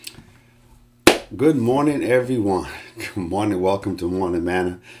Good morning, everyone. Good morning. Welcome to Morning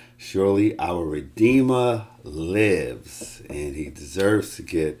Manna. Surely our Redeemer lives, and he deserves to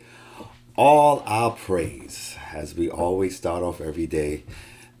get all our praise. As we always start off every day,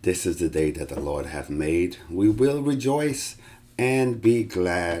 this is the day that the Lord hath made. We will rejoice and be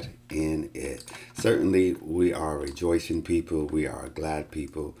glad in it. Certainly, we are a rejoicing people. We are a glad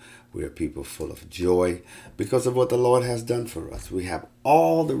people. We are people full of joy because of what the Lord has done for us. We have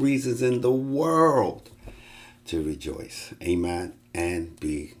all the reasons in the world to rejoice. Amen. And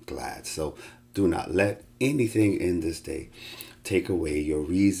be glad. So do not let anything in this day take away your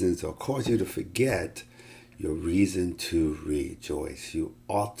reasons or cause you to forget your reason to rejoice. You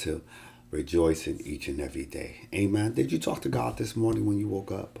ought to rejoice in each and every day. Amen. Did you talk to God this morning when you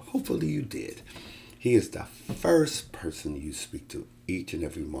woke up? Hopefully you did. He is the first person you speak to each and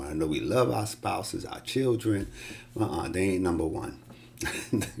every morning. I know we love our spouses, our children. They ain't number one.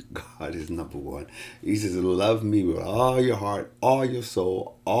 God is number one. He says, love me with all your heart, all your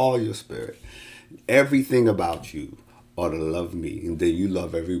soul, all your spirit. Everything about you ought to love me. And then you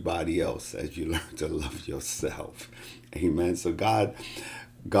love everybody else as you learn to love yourself. Amen. So God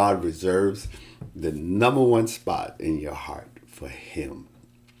reserves the number one spot in your heart for him.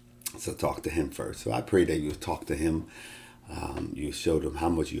 So talk to him first. So I pray that you talk to him. You showed him how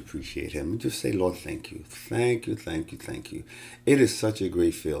much you appreciate him. And just say, Lord, thank you. Thank you, thank you, thank you. It is such a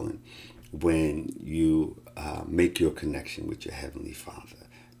great feeling when you make your connection with your Heavenly Father.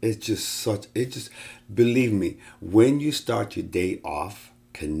 Believe me, when you start your day off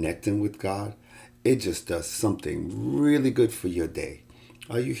connecting with God, it just does something really good for your day.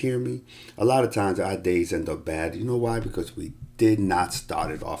 Are you hearing me? A lot of times our days end up bad. You know why? Because we did not start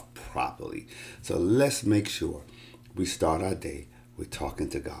it off properly. So let's make sure we start our day with talking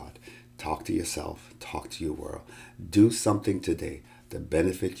to God. Talk to yourself. Talk to your world. Do something today to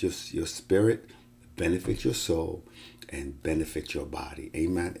benefit your spirit, benefit your soul, and benefit your body.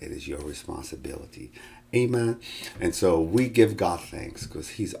 Amen. It is your responsibility. Amen. And so we give God thanks because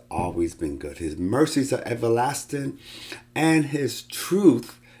he's always been good. His mercies are everlasting and his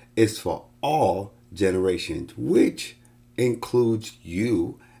truth is for all generations, which includes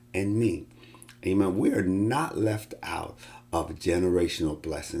you and me. Amen. We are not left out of generational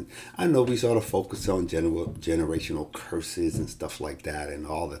blessing. I know we sort of focus on generational curses and stuff like that and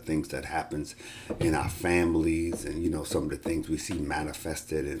all the things that happens in our families and, some of the things we see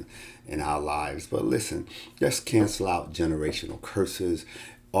manifested in our lives. But listen, let's cancel out generational curses.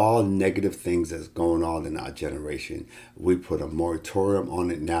 All negative things that's going on in our generation. We put a moratorium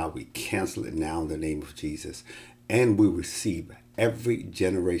on it now. We cancel it now in the name of Jesus. And we receive every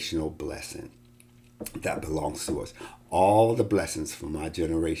generational blessing that belongs to us. All the blessings from our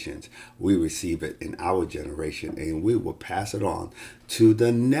generations, we receive it in our generation and we will pass it on to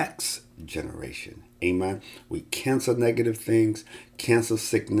the next generation. Amen. We cancel negative things, cancel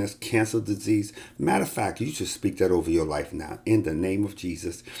sickness, cancel disease. Matter of fact, you should speak that over your life now. In the name of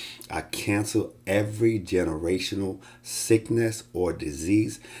Jesus, I cancel every generational sickness or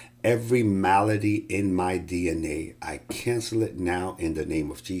disease. Every malady in my DNA, I cancel it now in the name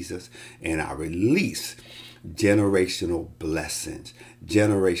of Jesus, and I release generational blessings,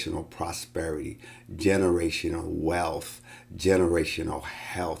 generational prosperity, generational wealth, generational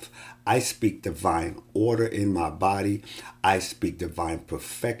health. I speak divine order in my body. I speak divine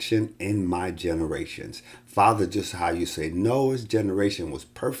perfection in my generations. Father, just how you say Noah's generation was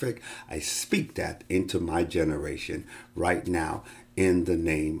perfect, I speak that into my generation right now in the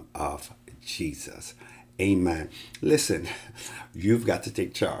name of Jesus. Amen. Listen, you've got to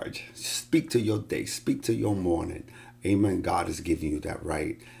take charge. Speak to your day. Speak to your morning. Amen. God is giving you that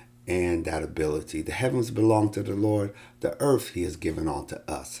right and that ability. The heavens belong to the Lord. The earth he has given unto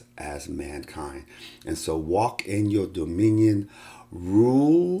us as mankind. And so walk in your dominion.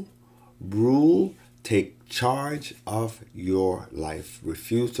 Rule, take charge of your life.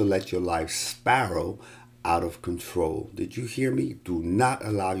 Refuse to let your life spiral out of control. Did you hear me? Do not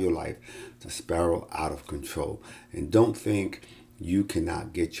allow your life to spiral out of control. And don't think you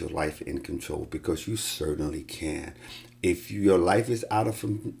cannot get your life in control, because you certainly can. If your life is out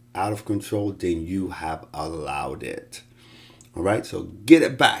of control, then you have allowed it. All right? So get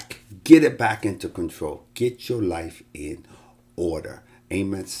it back. Get it back into control. Get your life in order.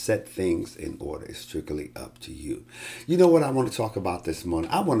 Amen. Set things in order. It's strictly up to you. You know what I want to talk about this morning?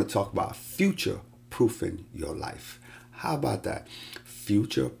 I want to talk about future proofing your life. How about that?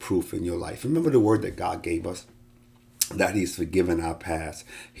 Future proofing your life. Remember the word that God gave us? That he's forgiven our past,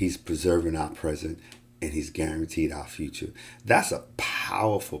 he's preserving our present, and he's guaranteed our future. That's a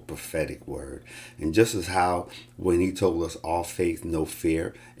powerful prophetic word. And just as how when he told us all faith, no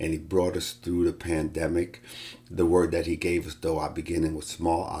fear, and he brought us through the pandemic, the word that he gave us, though our beginning was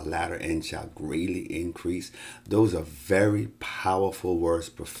small, our latter end shall greatly increase. Those are very powerful words,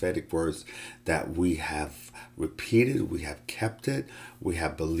 prophetic words that we have repeated, we have kept it, we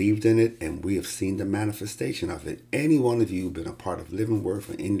have believed in it, and we have seen the manifestation of it. Any one of you who've been a part of Living Word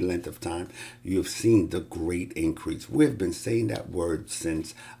for any length of time, you have seen the great increase. We've been saying that word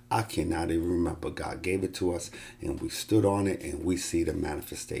since I cannot even remember. God gave it to us and we stood on it and we see the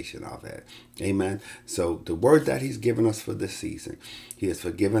manifestation of it. Amen. So the word that he's given us for this season, he has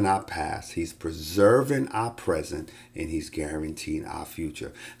forgiven our past, he's preserving our present, and he's guaranteeing our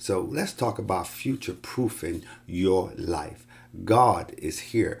future. So let's talk about future proofing your life. God is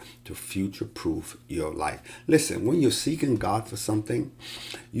here to future proof your life. Listen, when you're seeking God for something,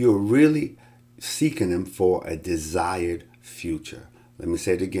 you're really seeking him for a desired future. Let me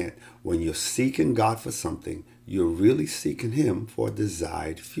say it again. When you're seeking God for something, you're really seeking him for a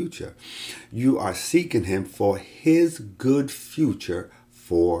desired future. You are seeking him for his good future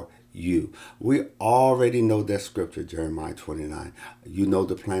for you. We already know that scripture, Jeremiah 29. You know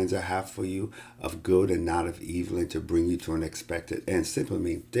the plans I have for you of good and not of evil, and to bring you to an expected end. Simply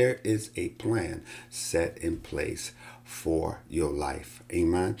means there is a plan set in place for your life.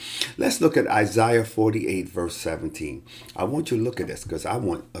 Amen. Let's look at Isaiah 48 verse 17. I want you to look at this because I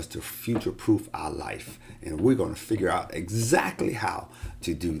want us to future proof our life, and we're going to figure out exactly how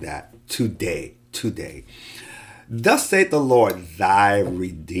to do that today. Thus saith the Lord thy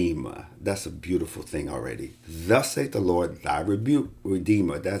Redeemer. That's a beautiful thing already. Thus saith the Lord thy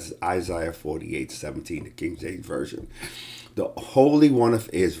Redeemer. That's Isaiah 48:17, the King James Version. The Holy One of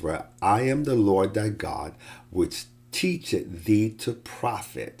Israel, I am the Lord thy God, which teacheth thee to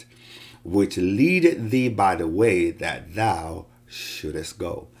profit, which leadeth thee by the way that thou shouldest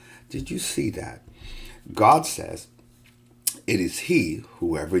go. Did you see that? God says, it is he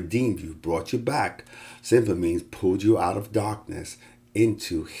who have redeemed you, brought you back. Simply means pulled you out of darkness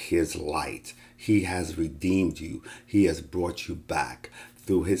into his light. He has redeemed you. He has brought you back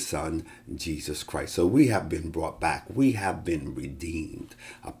through his son, Jesus Christ. So we have been brought back. We have been redeemed.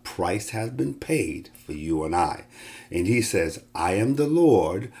 A price has been paid for you and I. And he says, I am the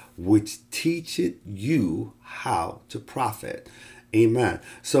Lord which teacheth you how to profit. Amen.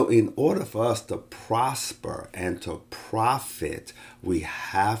 So in order for us to prosper and to profit, we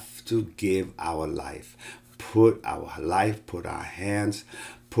have to give our life. Put our life, put our hands,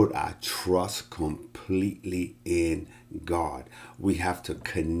 put our trust completely in God. We have to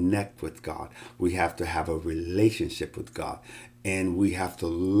connect with God. We have to have a relationship with God. And we have to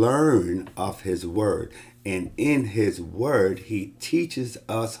learn of his word. And in his word, he teaches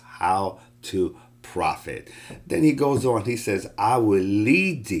us how to profit. Then he goes on, he says, I will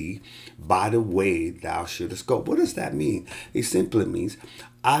lead thee by the way thou shouldest go. What does that mean? It simply means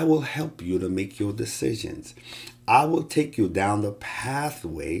I will help you to make your decisions. I will take you down the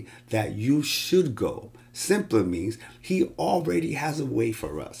pathway that you should go. Simply means he already has a way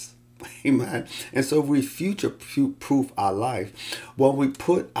for us. Amen. And so we future proof our life when we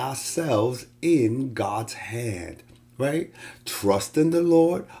put ourselves in God's hand. Right? Trust in the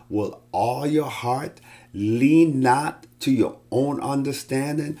Lord with all your heart. Lean not to your own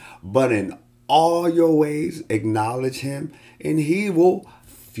understanding, but in all your ways acknowledge him, and he will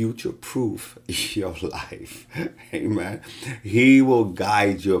future-proof your life. Amen. He will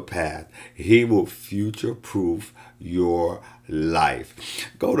guide your path. He will future-proof your life.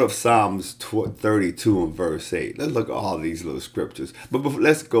 Go to Psalms 32 and verse 8. Let's look at all these little scriptures. But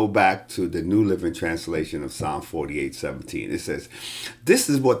let's go back to the New Living Translation of Psalm 48:17. It says, this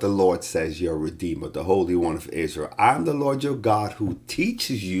is what the Lord says, your Redeemer, the Holy One of Israel. I am the Lord your God who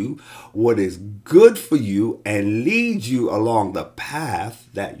teaches you what is good for you and leads you along the path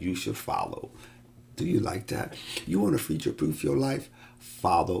that you should follow. Do you like that? You want to future-proof your life?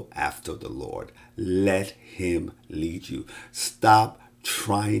 Follow after the Lord. Let him lead you. Stop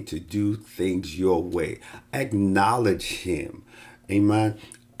trying to do things your way. Acknowledge him. Amen.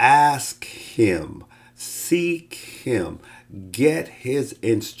 Ask him. Seek him. Get his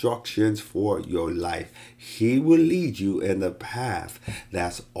instructions for your life. He will lead you in the path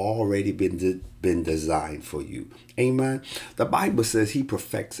that's already been designed for you. Amen. The Bible says he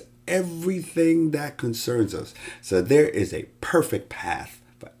perfects everything that concerns us. So there is a perfect path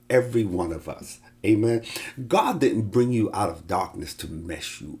for every one of us. Amen. God didn't bring you out of darkness to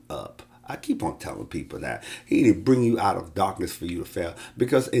mess you up. I keep on telling people that. He didn't bring you out of darkness for you to fail,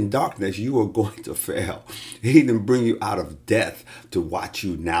 because in darkness you are going to fail. He didn't bring you out of death to watch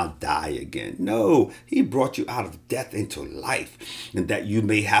you now die again. No, he brought you out of death into life, and that you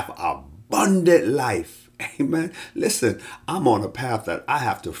may have abundant life. Amen. Listen, I'm on a path that I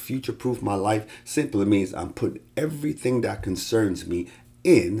have to future-proof my life. Simply means I'm putting everything that concerns me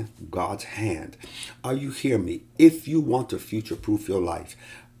in God's hand. Are you hearing me? If you want to future-proof your life,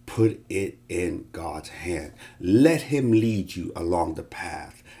 put it in God's hand. Let him lead you along the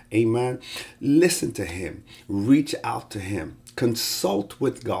path. Amen. Listen to him. Reach out to him. Consult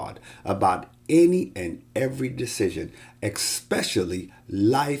with God about any and every decision, especially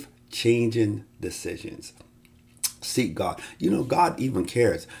life-changing decisions. Seek God. You know, God even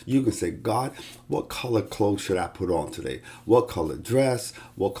cares. You can say, God, what color clothes should I put on today? What color dress?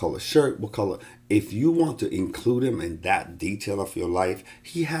 What color shirt? What color? If you want to include him in that detail of your life,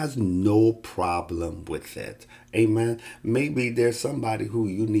 he has no problem with it. Amen. Maybe there's somebody who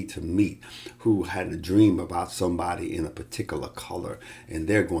you need to meet who had a dream about somebody in a particular color, and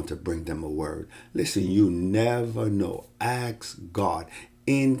they're going to bring them a word. Listen, you never know. Ask God.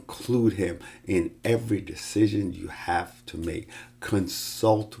 Include him in every decision you have to make.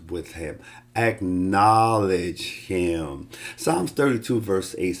 Consult with him. Acknowledge him. Psalms 32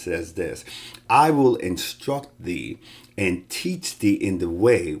 verse 8 says this: I will instruct thee and teach thee in the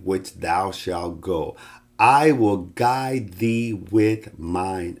way which thou shalt go. I will guide thee with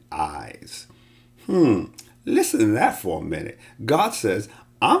mine eyes. Listen to that for a minute. God says,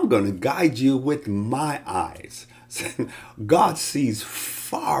 I'm going to guide you with my eyes. God sees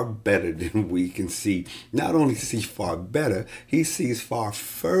far better than we can see. Not only sees far better, he sees far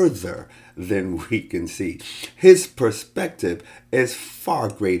further than we can see. His perspective is far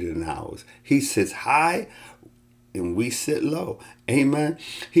greater than ours. He sits high and we sit low. Amen.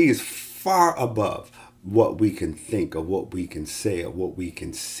 He is far above what we can think or what we can say or what we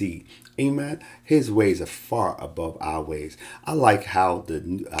can see. Amen. His ways are far above our ways. I like how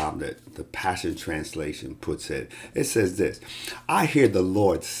the Passion Translation puts it. It says this: I hear the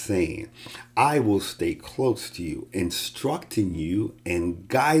Lord saying, I will stay close to you, instructing you and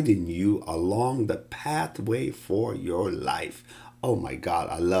guiding you along the pathway for your life. Oh my God,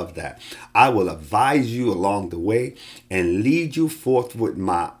 I love that. I will advise you along the way and lead you forth with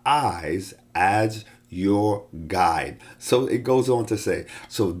my eyes as your guide. So it goes on to say,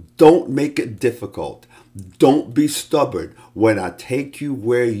 so don't make it difficult. Don't be stubborn when I take you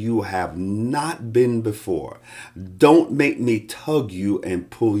where you have not been before. Don't make me tug you and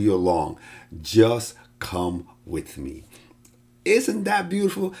pull you along. Just come with me. Isn't that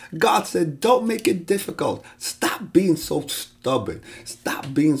beautiful? God said, don't make it difficult. Stop being so stubborn.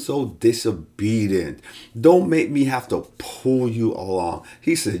 Stop being so disobedient. Don't make me have to pull you along.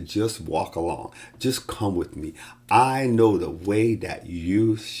 He said, just walk along. Just come with me. I know the way that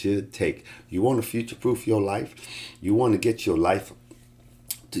you should take. You want to future-proof your life? You want to get your life,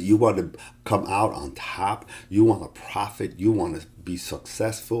 you want to come out on top. You want to profit. You want to be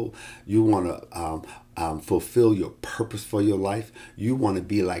successful. You want to fulfill your purpose for your life. You want to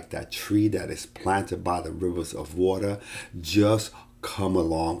be like that tree that is planted by the rivers of water. Just come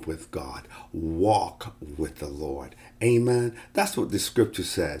along with God. Walk with the Lord. Amen. That's what the scripture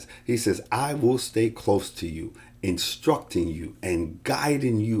says. He says, I will stay close to you, instructing you and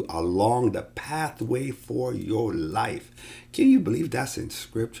guiding you along the pathway for your life. Can you believe that's in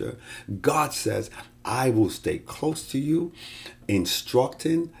scripture? God says, I will stay close to you,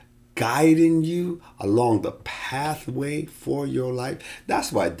 instructing, guiding you along the pathway for your life.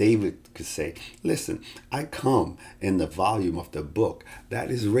 That's why David could say, listen, I come in the volume of the book that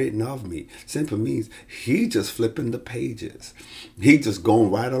is written of me. Simply means he just flipping the pages. He just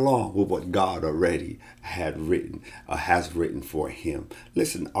going right along with what God already had written or has written for him.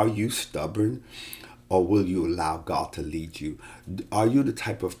 Listen, are you stubborn? Or will you allow God to lead you? Are you the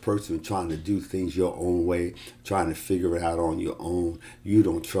type of person trying to do things your own way, trying to figure it out on your own? You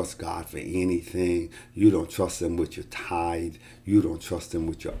don't trust God for anything. You don't trust him with your tithe. You don't trust him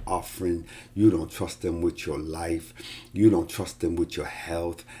with your offering. You don't trust him with your life. You don't trust him with your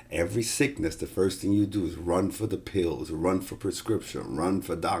health. Every sickness, the first thing you do is run for the pills, run for prescription, run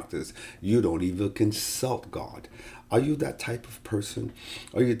for doctors. You don't even consult God. Are you that type of person?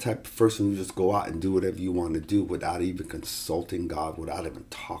 Are you the type of person who just go out and do whatever you want to do without even consulting God, without even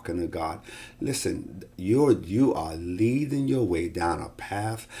talking to God? Listen, you are leading your way down a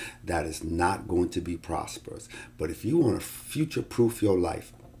path that is not going to be prosperous. But if you want to future-proof your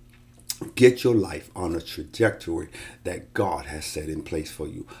life, Get your life on a trajectory that God has set in place for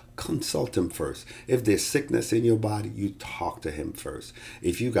you. Consult him first. If there's sickness in your body, you talk to him first.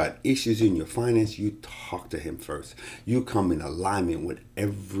 If you got issues in your finance, you talk to him first. You come in alignment with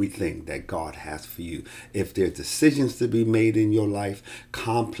everything that God has for you. If there's decisions to be made in your life,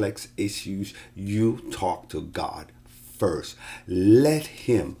 complex issues, you talk to God first. Let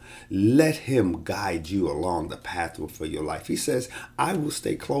him guide you along the pathway for your life. He says, I will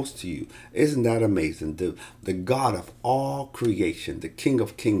stay close to you. Isn't that amazing? The God of all creation, the King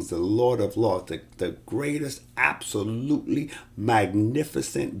of kings, the Lord of lords, the greatest, absolutely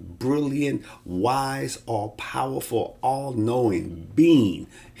magnificent, brilliant, wise, all powerful, all knowing being.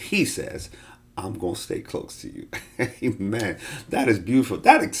 He says, I'm going to stay close to you. Amen. That is beautiful.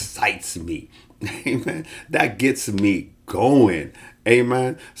 That excites me. Amen. That gets me going.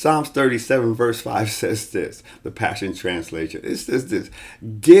 Amen. Psalms 37 verse 5 says this, the Passion Translation. It says this,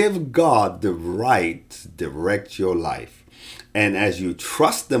 give God the right to direct your life. And as you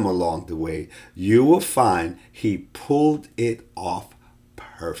trust them along the way, you will find he pulled it off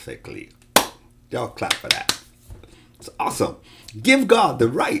perfectly. Y'all clap for that. It's awesome. Give God the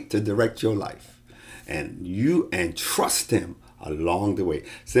right to direct your life. And trust him along the way.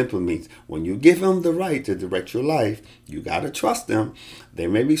 Simply means when you give him the right to direct your life, you got to trust him. There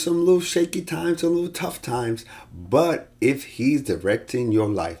may be some little shaky times, some little tough times, but if he's directing your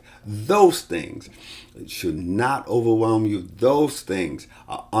life, those things should not overwhelm you. Those things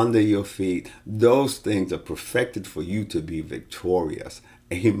are under your feet. Those things are perfected for you to be victorious.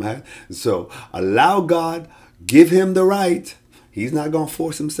 Amen. So allow God, give him the right. He's not going to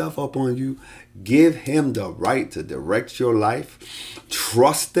force himself upon you. Give him the right to direct your life.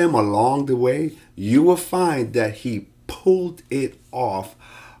 Trust him along the way. You will find that he pulled it off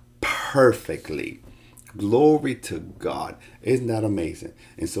perfectly. Glory to God. Isn't that amazing?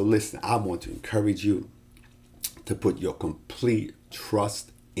 And so listen, I want to encourage you to put your complete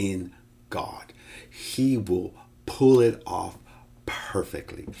trust in God. He will pull it off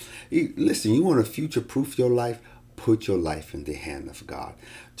perfectly. Listen, you want to future-proof your life? Put your life in the hand of God.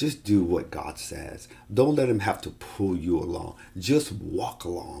 Just do what God says. Don't let him have to pull you along. Just walk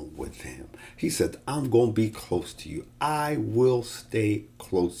along with him. He said, I'm going to be close to you. I will stay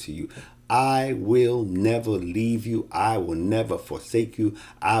close to you. I will never leave you. I will never forsake you.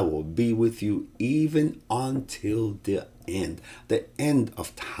 I will be with you even until the end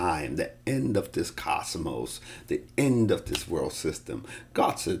of time, the end of this cosmos, the end of this world system.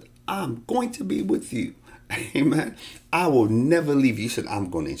 God said, I'm going to be with you. Amen. I will never leave you. He said, I'm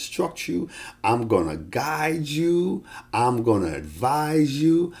going to instruct you. I'm going to guide you. I'm going to advise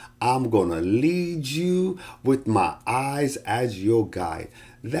you. I'm going to lead you with my eyes as your guide.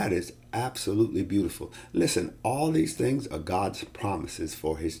 That is absolutely beautiful. Listen, all these things are God's promises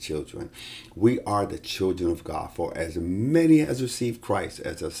for his children. We are the children of God. For as many as receive Christ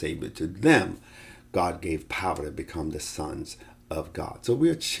as a Savior, to them God gave power to become the sons of God. So we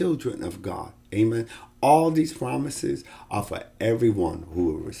are children of God. Amen. All these promises are for everyone who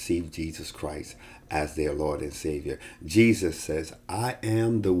will receive Jesus Christ as their Lord and Savior. Jesus says, I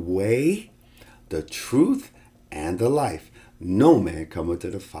am the way, the truth, and the life. No man cometh to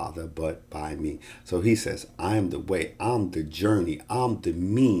the Father but by me. So he says, I am the way, I'm the journey, I'm the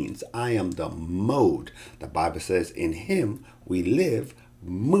means, I am the mode. The Bible says, in him we live,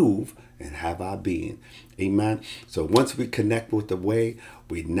 move, and have our being. Amen. So once we connect with the way,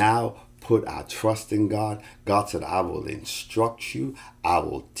 we now put our trust in God. God said, I will instruct you. I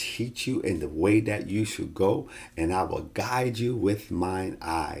will teach you in the way that you should go, and I will guide you with mine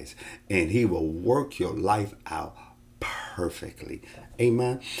eyes. And he will work your life out perfectly.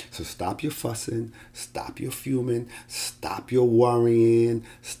 Amen. So stop your fussing, stop your fuming, stop your worrying,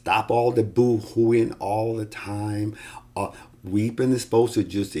 stop all the boo-hooing all the time. Weeping is supposed to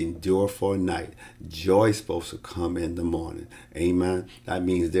just endure for a night. Joy is supposed to come in the morning. Amen. That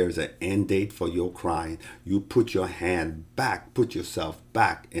means there's an end date for your crying. You put your hand back, put yourself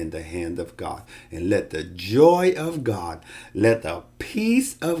back in the hand of God, and let the joy of God, let the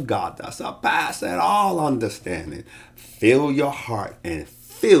peace of God that surpasses all understanding fill your heart and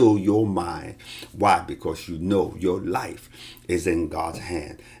fill your mind. Why? Because you know your life is in God's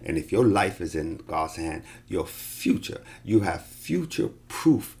hand. And if your life is in God's hand, your future, you have future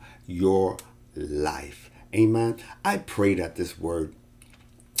proof your life. Amen. I pray that this word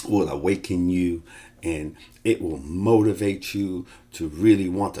will awaken you and it will motivate you to really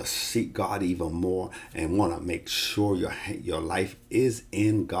want to seek God even more and want to make sure your life is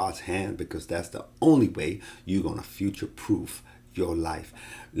in God's hand, because that's the only way you're going to future proof your life.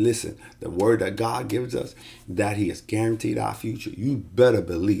 Listen, the word that God gives us, that he has guaranteed our future, you better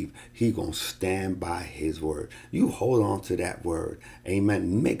believe he gonna stand by his word. You hold on to that word.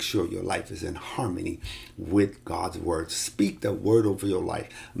 Amen. Make sure your life is in harmony with God's word. Speak the word over your life.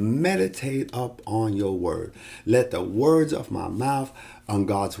 Meditate up on your word. Let the words of my mouth on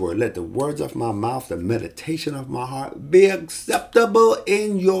God's word. Let the words of my mouth, the meditation of my heart be acceptable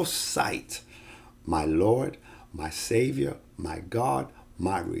in your sight. My Lord, my Savior, my God,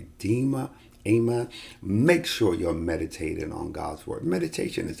 my Redeemer. Amen. Make sure you're meditating on God's word.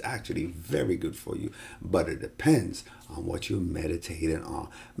 Meditation is actually very good for you, but it depends on what you're meditating on.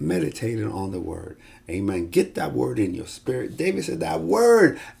 Meditating on the word. Amen. Get that word in your spirit. David said, that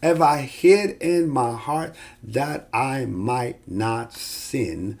word have I hid in my heart that I might not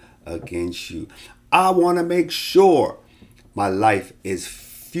sin against you. I want to make sure my life is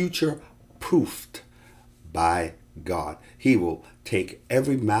future proofed by God. He will take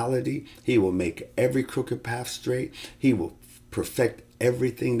every malady. He will make every crooked path straight. He will perfect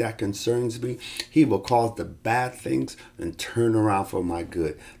everything that concerns me. He will cause the bad things and turn around for my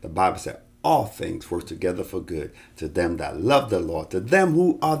good. The Bible said all things work together for good to them that love the Lord, to them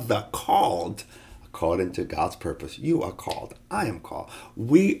who are the called according to God's purpose. You are called. I am called.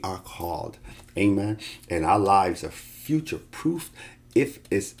 We are called. Amen. And our lives are future proof if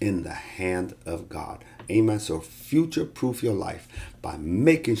it's in the hand of God. Amen. So future proof your life by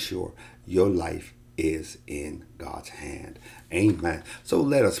making sure your life is in God's hand. Amen. So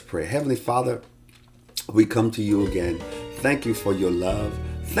let us pray. Heavenly Father, we come to you again. Thank you for your love.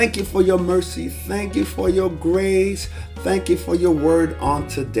 Thank you for your mercy. Thank you for your grace. Thank you for your word on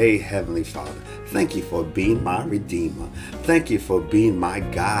today, Heavenly Father. Thank you for being my Redeemer. Thank you for being my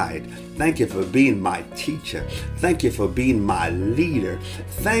guide. Thank you for being my teacher. Thank you for being my leader.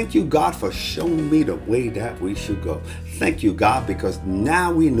 Thank you, God, for showing me the way that we should go. Thank you, God, because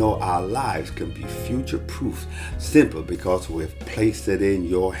now we know our lives can be future proof simply because we've placed it in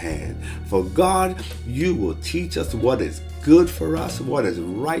your hand. For God, you will teach us what is good for us, what is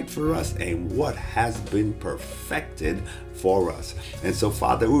right for us, and what has been perfected for us. And so,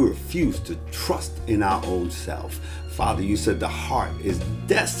 Father, we refuse to trust in our own self. Father, you said the heart is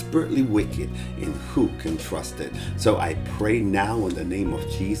desperately wicked, and who can trust it? So I pray now in the name of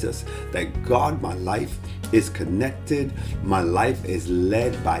Jesus that, God, my life is connected. My life is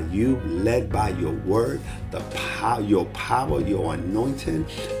led by you, led by your word. Your power, your anointing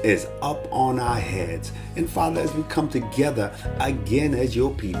is up on our heads. And Father, as we come together again as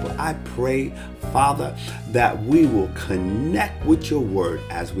your people, I pray, Father, that we will connect with your word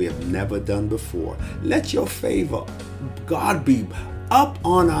as we have never done before. Let your favor, God, be up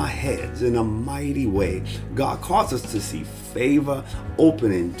on our heads in a mighty way. God, cause us to see favor,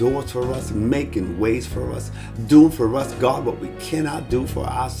 opening doors for us, making ways for us, doing for us, God, what we cannot do for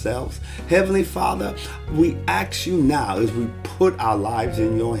ourselves. Heavenly Father, we ask you now as we put our lives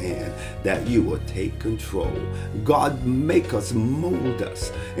in your hand that you will take control. God, make us, mold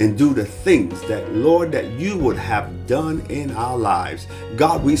us, and do the things that, Lord, that you would have done in our lives.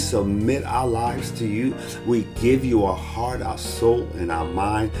 God, we submit our lives to you. We give you our heart, our soul, and our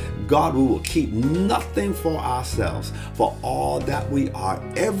mind. God, we will keep nothing for ourselves. For all that we are,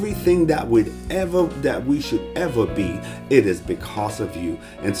 everything that we should ever be, it is because of you.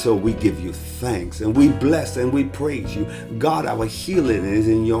 And so we give you thanks and we bless and we praise you. God, our healing is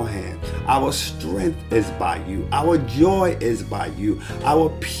in your hand. Our strength is by you. Our joy is by you. Our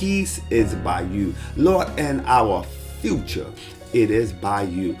peace is by you, Lord, and our future, it is by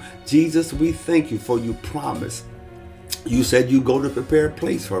you. Jesus, we thank you for your promise. You said you go to prepare a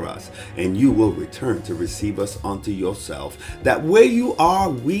place for us, and you will return to receive us unto yourself, that where you are,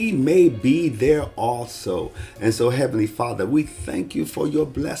 we may be there also. And so, Heavenly Father, we thank you for your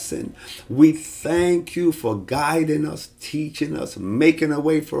blessing. We thank you for guiding us, teaching us, making a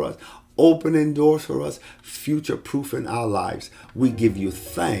way for us, opening doors for us, future-proofing our lives. We give you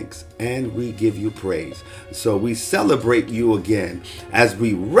thanks and we give you praise. So we celebrate you again as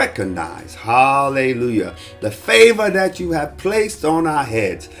we recognize, hallelujah, the favor that you have placed on our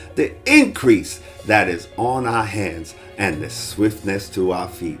heads, the increase that is on our hands, and the swiftness to our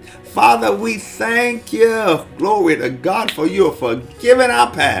feet. Father, we thank you. Glory to God, for you are forgiving our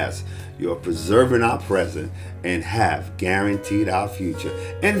past. You're preserving our present and have guaranteed our future.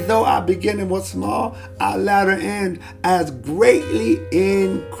 And though our beginning was small, our latter end has greatly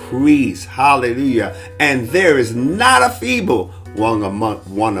increased. Hallelujah. And there is not a feeble one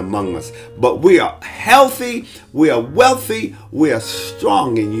among us. But we are healthy, we are wealthy, we are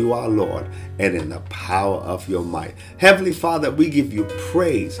strong in you, our Lord, and in the power of your might. Heavenly Father, we give you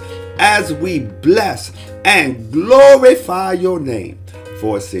praise as we bless and glorify your name.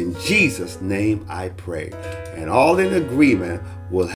 For it's in Jesus' name I pray. And all in agreement will